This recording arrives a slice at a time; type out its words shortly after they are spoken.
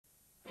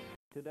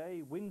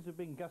Today, winds have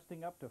been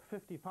gusting up to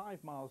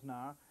 55 miles an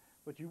hour,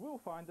 but you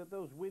will find that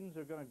those winds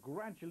are going to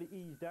gradually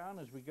ease down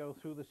as we go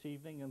through this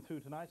evening and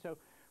through tonight, so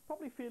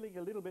probably feeling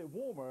a little bit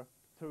warmer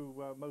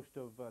through most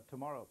of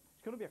tomorrow.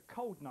 It's going to be a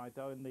cold night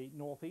though in the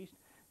northeast.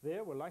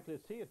 There we're likely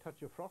to see a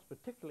touch of frost,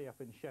 particularly up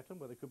in Shetland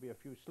where there could be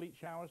a few sleet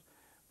showers,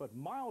 but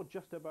mild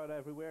just about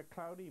everywhere,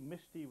 cloudy,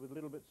 misty with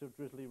little bits of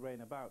drizzly rain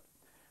about.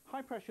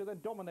 High pressure then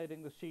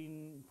dominating the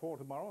scene for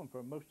tomorrow and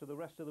for most of the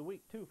rest of the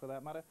week too for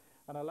that matter,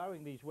 and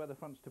allowing these weather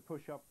fronts to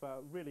push up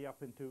really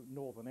up into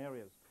northern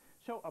areas.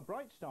 So a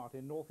bright start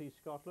in northeast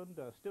Scotland,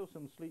 still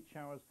some sleet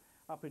showers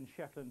up in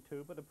Shetland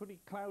too, but a pretty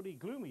cloudy,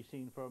 gloomy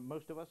scene for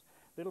most of us.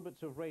 Little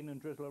bits of rain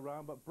and drizzle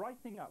around, but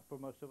brightening up for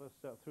most of us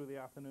through the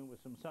afternoon with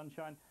some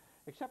sunshine.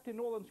 Except in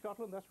northern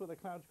Scotland, that's where the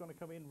clouds going to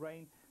come in,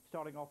 rain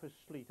starting off as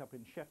sleet up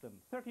in Shetland.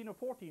 13 or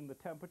 14 the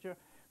temperature,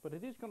 but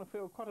it is going to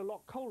feel quite a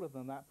lot colder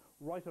than that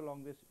right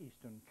along this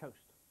eastern coast.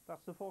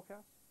 That's the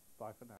forecast. Bye for now.